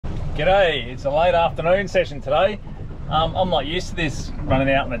G'day, it's a late afternoon session today. I'm not used to this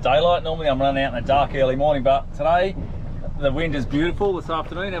running out in the daylight. Normally I'm running out in the dark early morning, but today the wind is beautiful this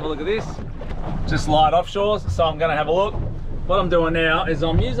afternoon. Have a look at this. Just light offshores, so I'm going to have a look. What I'm doing now is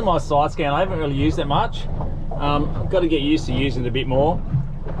I'm using my side scan. I haven't really used it much. I've got to get used to using it a bit more.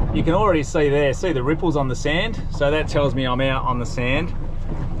 You can already see there, see the ripples on the sand, so that tells me I'm out on the sand.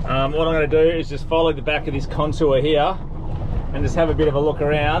 What I'm going to do is just follow the back of this contour here and just have a bit of a look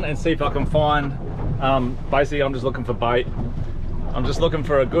around and see if I can find, basically I'm just looking for bait. I'm just looking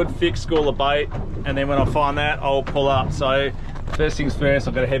for a good thick school of bait, and then when I find that I'll pull up. So first things first,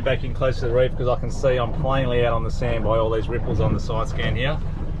 I've got to head back in close to the reef because I can see I'm plainly out on the sand by all these ripples on the side scan here.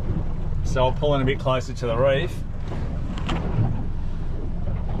 So I'll pull in a bit closer to the reef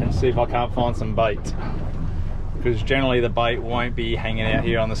and see if I can't find some bait, because generally the bait won't be hanging out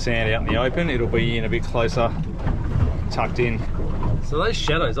here on the sand out in the open. It'll be in a bit closer, tucked in. So those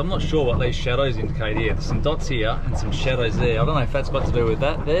shadows, I'm not sure what these shadows indicate here. There's some dots here and some shadows there. I don't know if that's got to do with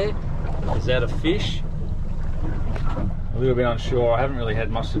that there. Is that a fish? A little bit unsure. I haven't really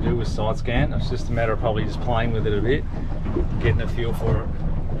had much to do with side scan. It's just a matter of probably just playing with it a bit, getting a feel for it.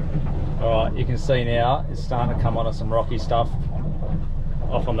 All right, you can see now it's starting to come onto some rocky stuff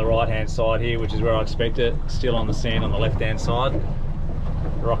off on the right hand side here, which is where I expect it. Still on the sand on the left hand side,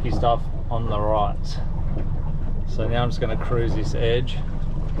 rocky stuff on the right. So now I'm just going to cruise this edge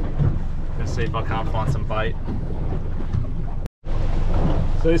and see if I can't find some bait.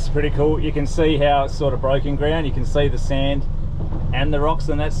 So this is pretty cool. You can see how it's sort of broken ground. You can see the sand and the rocks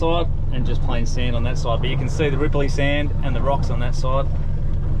on that side and just plain sand on that side, but you can see the ripply sand and the rocks on that side,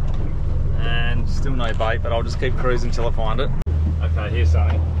 and still no bait, but I'll just keep cruising until I find it. Okay, here's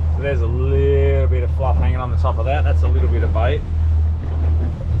something. So there's a little bit of fluff hanging on the top of that. That's a little bit of bait.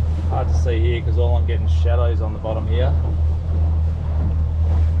 Hard to see here because all I'm getting shadows on the bottom here.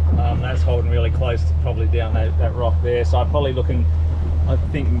 That's holding really close to probably down that rock there. So I'm probably looking, I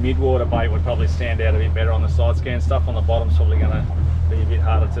think mid-water bait would probably stand out a bit better on the side scan. Stuff on the bottom's probably going to be a bit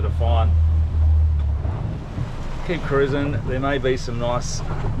harder to define. Keep cruising. There may be some nice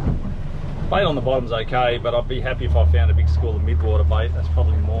bait on the bottom's okay, but I'd be happy if I found a big school of mid-water bait. That's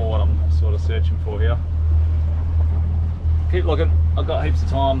probably more what I'm sort of searching for here. Keep looking. I've got heaps of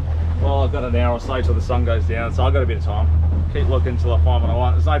time. Well, I've got an hour or so till the sun goes down, so I've got a bit of time. Keep looking till I find what I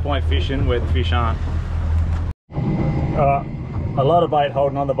want. There's no point fishing where the fish aren't. A lot of bait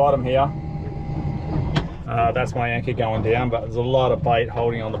holding on the bottom here. That's my anchor going down, but there's a lot of bait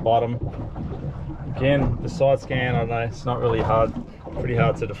holding on the bottom. Again, the side scan, I don't know, it's not really hard, pretty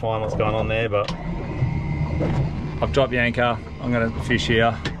hard to define what's going on there, but I've dropped the anchor. I'm going to fish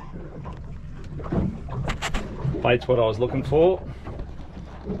here. Bait's what I was looking for.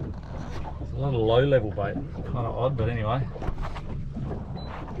 There's a lot of low level bait, kind of odd, but anyway.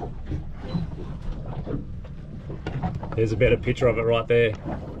 There's a better picture of it right there.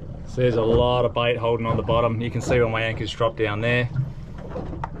 So there's a lot of bait holding on the bottom. You can see where my anchor's dropped down there.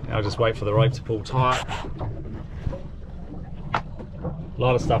 I'll just wait for the rope to pull tight. A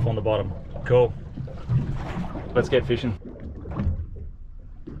lot of stuff on the bottom. Cool. Let's get fishing.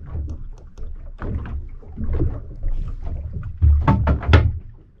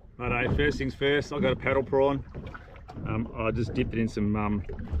 Righto, first things first, I've got a paddle prawn. I just dipped it in some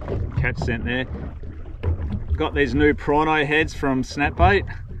catch scent there. Got these new Prano heads from Snapbait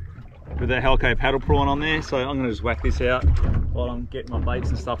with a Helco paddle prawn on there, so I'm going to just whack this out while I'm getting my baits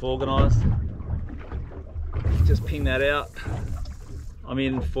and stuff organised. Just ping that out. I'm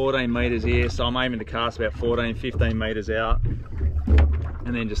in 14 metres here, so I'm aiming to cast about 14-15 metres out,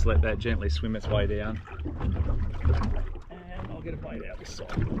 and then just let that gently swim its way down. And I'll get a bait out this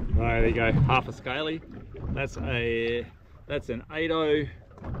side. Right, there you go, half a scaly. That's an 8.0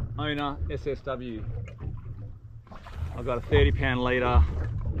 owner SSW. I've got a 30-pound leader,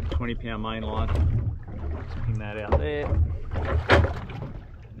 20-pound main line. Just ping that out there.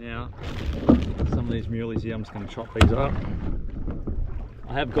 Now, some of these muleys here, I'm just going to chop these up.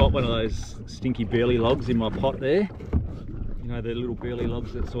 I have got one of those stinky burley logs in my pot there. You know, the little burley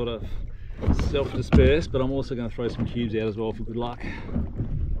logs that sort of self-disperse, but I'm also going to throw some cubes out as well for good luck.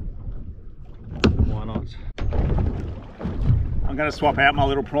 Why not? I'm going to swap out my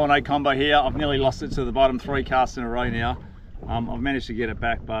little Prano combo here. I've nearly lost it to the bottom 3 casts in a row now. I've managed to get it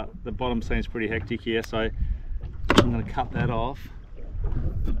back, but the bottom seems pretty hectic here, so I'm going to cut that off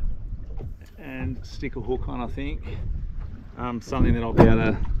and stick a hook on, I think. Something that I'll be able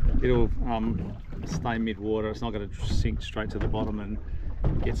to, it'll stay mid-water. It's not going to sink straight to the bottom and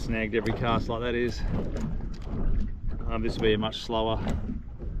get snagged every cast like that is. This will be a much slower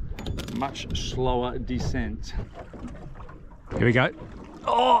descent. Here we go.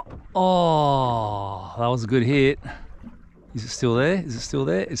 Oh, oh, that was a good hit. Is it still there? Is it still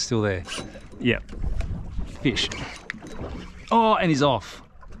there? It's still there. Yep. Fish. Oh, and he's off.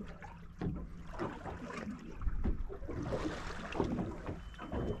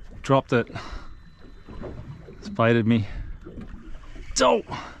 Dropped it. It's baited me. Oh!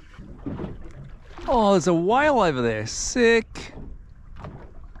 Oh, there's a whale over there. Sick.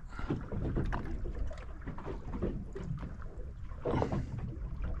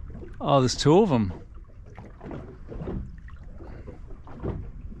 Oh, there's two of them.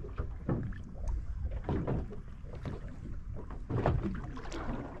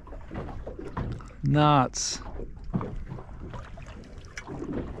 Nuts.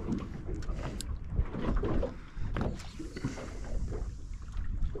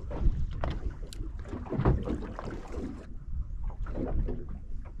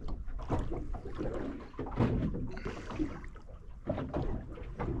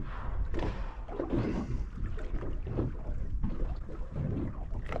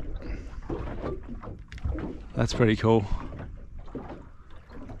 That's pretty cool.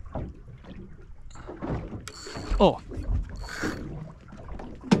 Oh.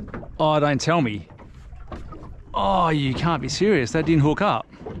 Oh, don't tell me. Oh, you can't be serious. That didn't hook up.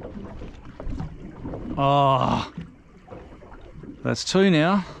 Oh. That's two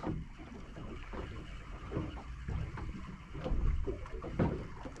now.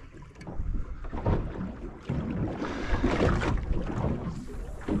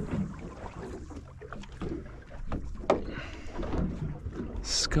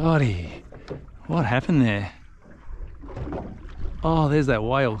 Scotty, what happened there? Oh, there's that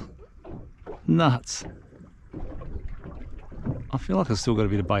whale. Nuts. I feel like I've still got a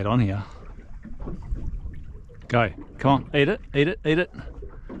bit of bait on here. Go, come on, eat it, eat it, eat it.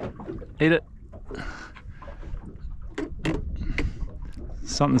 Eat it.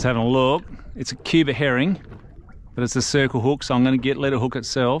 Something's having a look. It's a Cuba herring, but it's a circle hook, so I'm going to let it hook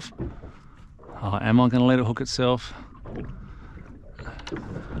itself. Oh, am I going to let it hook itself?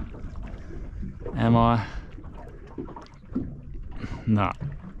 Am I? No.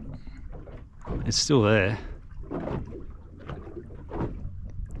 It's still there.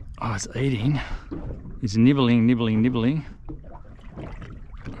 Oh, it's eating. It's nibbling, nibbling, nibbling.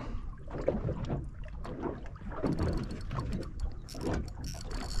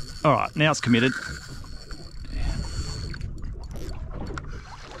 All right, now it's committed.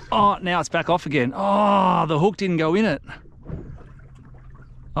 Oh, now it's back off again. Oh, the hook didn't go in it.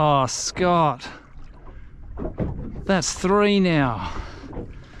 Oh, Scott. That's three now.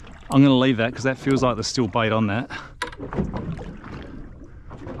 I'm going to leave that because that feels like there's still bait on that.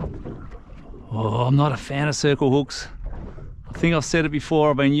 Oh, I'm not a fan of circle hooks. I think I've said it before,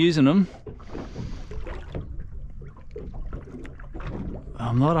 I've been using them.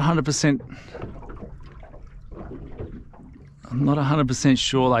 I'm not 100%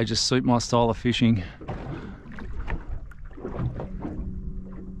 sure they just suit my style of fishing.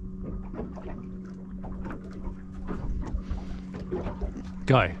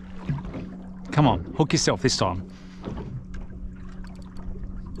 Go. Come on, hook yourself this time.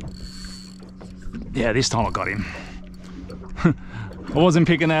 Yeah, this time I got him. I wasn't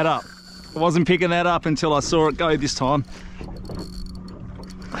picking that up. I wasn't picking that up until I saw it go this time.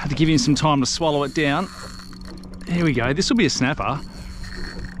 I had to give him some time to swallow it down. Here we go, this will be a snapper.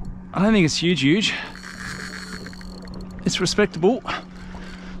 I don't think it's huge. It's respectable.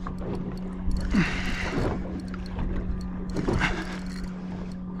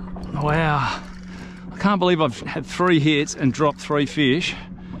 Wow, I can't believe I've had 3 hits and dropped 3 fish.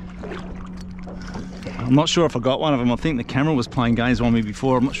 I'm not sure if I got one of them. I think the camera was playing games on me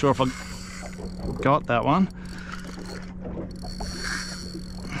before. I'm not sure if I got that one.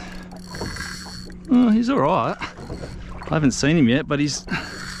 Oh, he's all right. I haven't seen him yet, but he's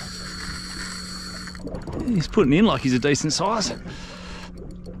putting in like he's a decent size.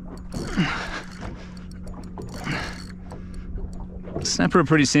 Snapper are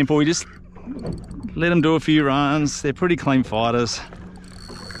pretty simple. We just let them do a few runs. They're pretty clean fighters.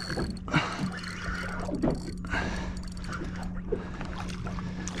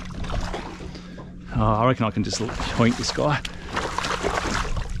 Oh, I reckon I can just point this guy.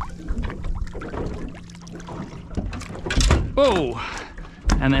 Whoa!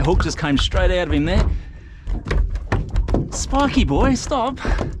 And that hook just came straight out of him there. Spiky boy, stop.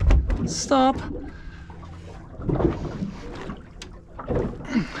 Stop.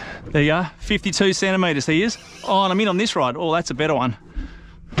 There you go, 52 centimetres he is. Oh, and I'm in on this rod. Oh, that's a better one.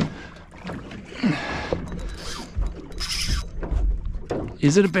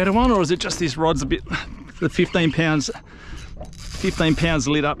 Is it a better one, or is it just this rod's a bit, the 15 pounds 15 pounds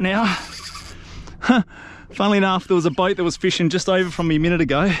lit up now. Funnily enough, there was a boat that was fishing just over from me a minute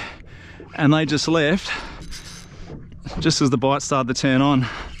ago, and they just left just as the bite started to turn on.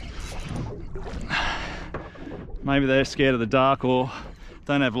 Maybe they're scared of the dark or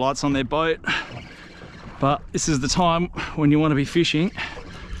don't have lights on their boat, but this is the time when you want to be fishing.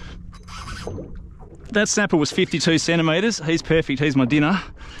 That snapper was 52 centimetres. He's perfect, he's my dinner.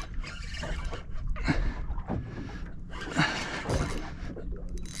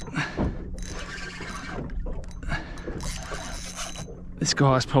 This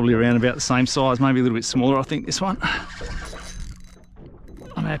guy's probably around about the same size, maybe a little bit smaller, I think, this one.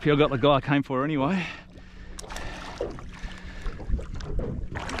 I'm happy I got the guy I came for anyway.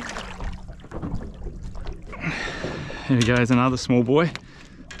 Here we go, there's another small boy.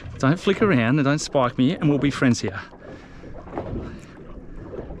 Don't flick around and don't spike me and we'll be friends here.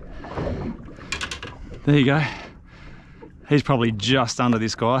 There you go. He's probably just under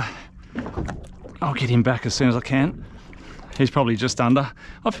this guy. I'll get him back as soon as I can. He's probably just under.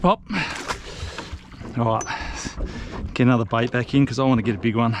 Off you pop. All right, get another bait back in because I want to get a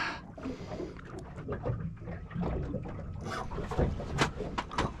big one.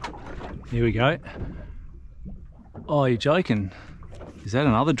 Here we go. Oh, you're joking. Is that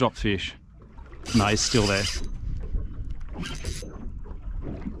another drop fish? No, he's still there.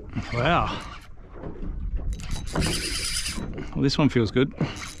 Wow. Well, this one feels good.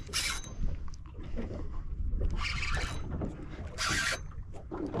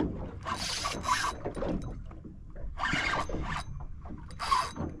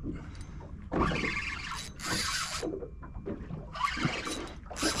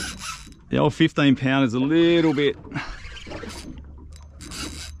 The old 15 pound is a little bit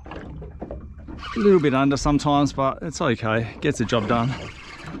under sometimes, but it's okay, gets the job done.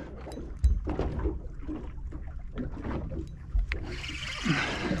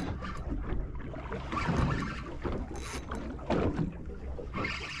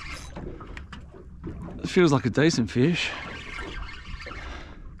 It feels like a decent fish.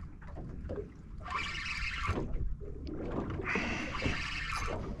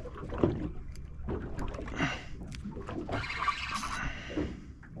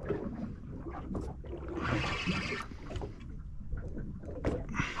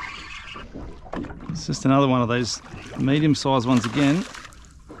 It's just another one of those medium-sized ones again.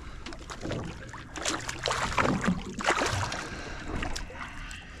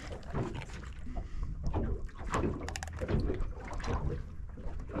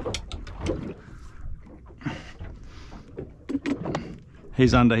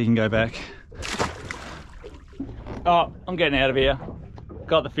 He's under, he can go back. Oh, I'm getting out of here.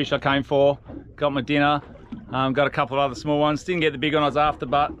 Got the fish I came for, got my dinner, got a couple of other small ones. Didn't get the big one I was after,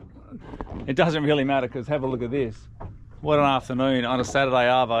 but it doesn't really matter because have a look at this. What an afternoon on a Saturday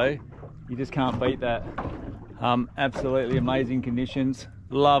arvo. You just can't beat that. Absolutely amazing conditions.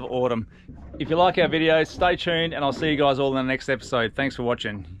 Love autumn. If you like our videos, stay tuned and I'll see you guys all in the next episode. Thanks for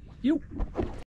watching. You.